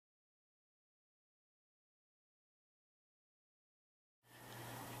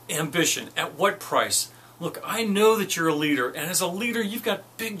Ambition. At what price? Look, I know that you're a leader, and as a leader, you've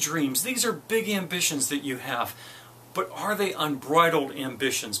got big dreams. These are big ambitions that you have. But are they unbridled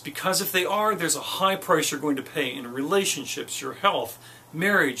ambitions? Because if they are, there's a high price you're going to pay in relationships, your health,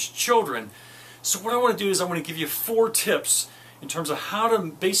 marriage, children. So what I want to do is I want to give you 4 tips in terms of how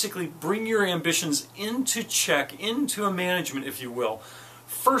to basically bring your ambitions into check, into a management, if you will.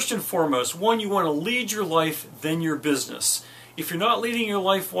 First and foremost, 1, you want to lead your life, then your business. If you're not leading your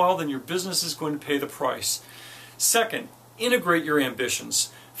life well, then your business is going to pay the price. Second, integrate your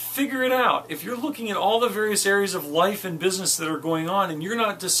ambitions. Figure it out. If you're looking at all the various areas of life and business that are going on and you're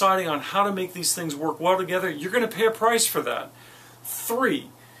not deciding on how to make these things work well together, you're going to pay a price for that. 3,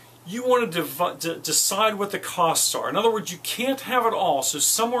 you want to decide what the costs are. In other words, you can't have it all, so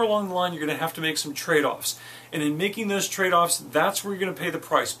somewhere along the line you're going to have to make some trade-offs. And in making those trade-offs, that's where you're going to pay the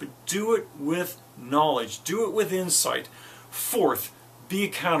price. But do it with knowledge. Do it with insight. 4th, be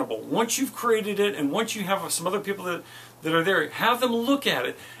accountable. Once you've created it and once you have some other people that are there, have them look at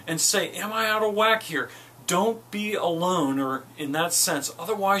it and say, am I out of whack here? Don't be alone, or in that sense.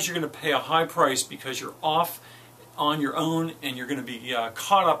 Otherwise, you're going to pay a high price because you're off on your own and you're going to be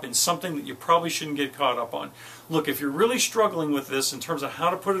caught up in something that you probably shouldn't get caught up on. Look, if you're really struggling with this in terms of how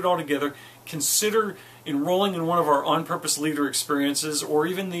to put it all together, consider enrolling in one of our On Purpose Leader experiences or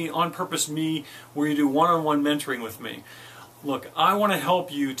even the On Purpose Me where you do one-on-one mentoring with me. Look, I want to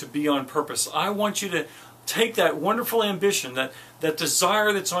help you to be on purpose. I want you to take that wonderful ambition, that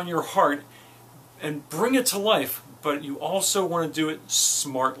desire that's on your heart, and bring it to life, but you also want to do it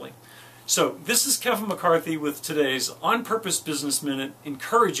smartly. So this is Kevin McCarthy with today's On Purpose Business Minute,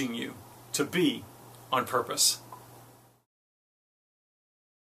 encouraging you to be on purpose.